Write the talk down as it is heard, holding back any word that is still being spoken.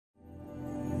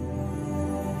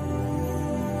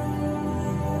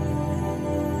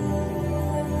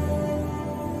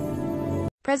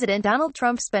President Donald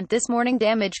Trump spent this morning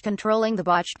damage controlling the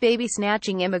botched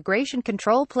baby-snatching immigration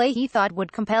control play he thought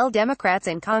would compel Democrats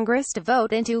in Congress to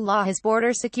vote into law his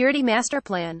border security master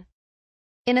plan.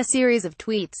 In a series of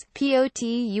tweets,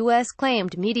 POTUS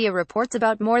claimed media reports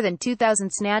about more than 2,000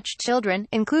 snatched children,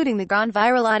 including the gone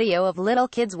viral audio of little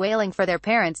kids wailing for their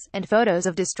parents, and photos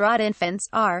of distraught infants,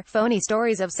 are phony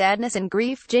stories of sadness and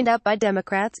grief ginned up by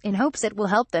Democrats in hopes it will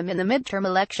help them in the midterm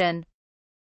election.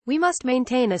 We must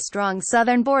maintain a strong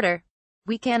southern border.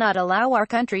 We cannot allow our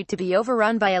country to be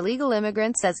overrun by illegal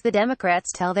immigrants as the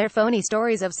Democrats tell their phony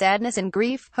stories of sadness and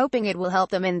grief, hoping it will help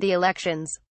them in the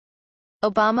elections.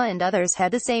 Obama and others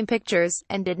had the same pictures,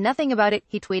 and did nothing about it,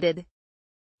 he tweeted.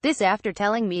 This after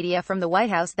telling media from the White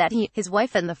House that he, his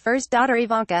wife and the first daughter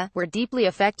Ivanka, were deeply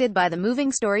affected by the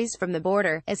moving stories from the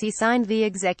border, as he signed the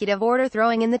executive order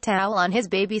throwing in the towel on his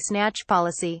baby snatch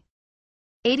policy.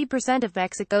 80% of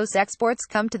Mexico's exports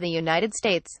come to the United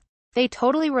States. They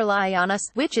totally rely on us,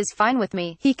 which is fine with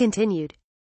me, he continued.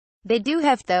 They do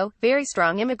have, though, very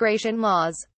strong immigration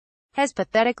laws. Has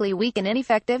pathetically weak and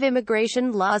ineffective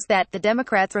immigration laws that the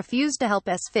Democrats refuse to help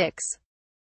us fix.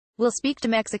 We'll speak to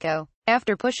Mexico.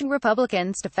 After pushing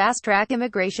Republicans to fast-track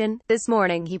immigration, this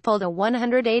morning he pulled a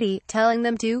 180, telling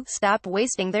them to stop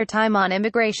wasting their time on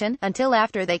immigration until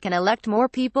after they can elect more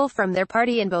people from their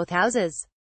party in both houses.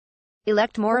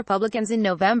 Elect more Republicans in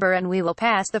November and we will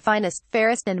pass the finest,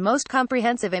 fairest and most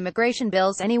comprehensive immigration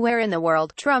bills anywhere in the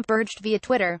world, Trump urged via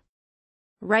Twitter.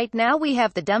 Right now we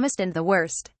have the dumbest and the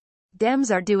worst.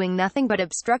 Dems are doing nothing but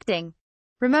obstructing.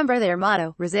 Remember their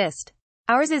motto, resist.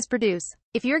 Ours is produce.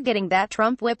 If you're getting that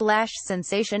Trump whiplash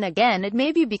sensation again, it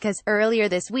may be because, earlier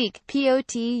this week,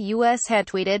 POTUS had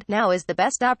tweeted, "Now is the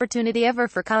best opportunity ever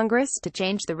for Congress to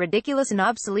change the ridiculous and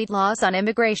obsolete laws on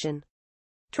immigration."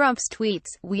 Trump's tweets,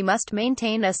 "We must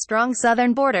maintain a strong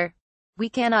southern border. We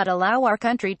cannot allow our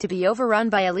country to be overrun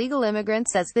by illegal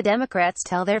immigrants as the Democrats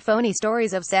tell their phony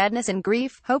stories of sadness and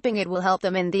grief, hoping it will help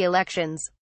them in the elections."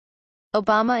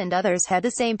 Obama and others had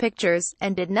the same pictures,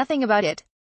 and did nothing about it.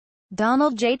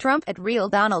 Donald J. Trump at Real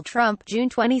Donald Trump, June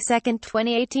 22,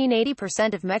 2018.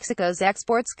 80% of Mexico's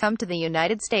exports come to the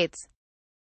United States.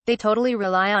 They totally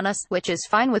rely on us, which is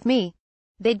fine with me.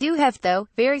 They do have, though,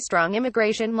 very strong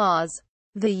immigration laws.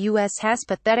 The U.S. has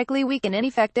pathetically weak and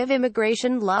ineffective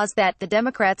immigration laws that the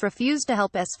Democrats refuse to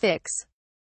help us fix.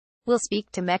 We'll speak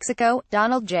to Mexico.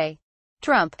 Donald J.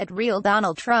 Trump at Real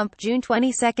Donald Trump, June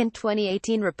 22,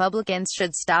 2018. Republicans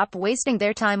should stop wasting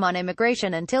their time on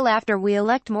immigration until after we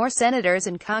elect more senators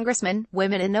and congressmen,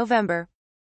 women in November.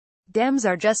 Dems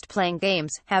are just playing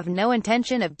games, have no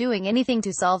intention of doing anything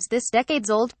to solve this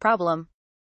decades-old problem.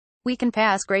 We can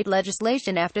pass great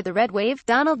legislation after the red wave.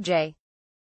 Donald J.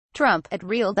 Trump at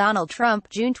Real Donald Trump,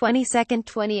 June 22,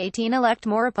 2018. Elect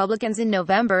more Republicans in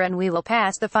November and we will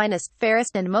pass the finest,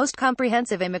 fairest and most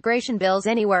comprehensive immigration bills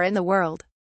anywhere in the world.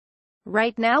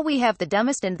 Right now we have the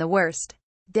dumbest and the worst.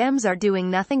 Dems are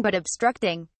doing nothing but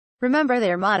obstructing. Remember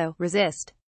their motto,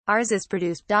 resist. Ours is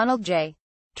produce. Donald J.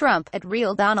 Trump at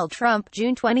Real Donald Trump,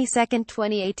 June 22,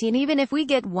 2018. Even if we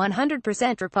get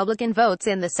 100% Republican votes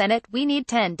in the Senate, we need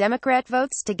 10 Democrat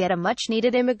votes to get a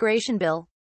much-needed immigration bill.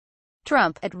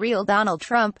 Trump at Real Donald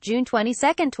Trump, June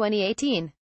 22,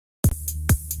 2018.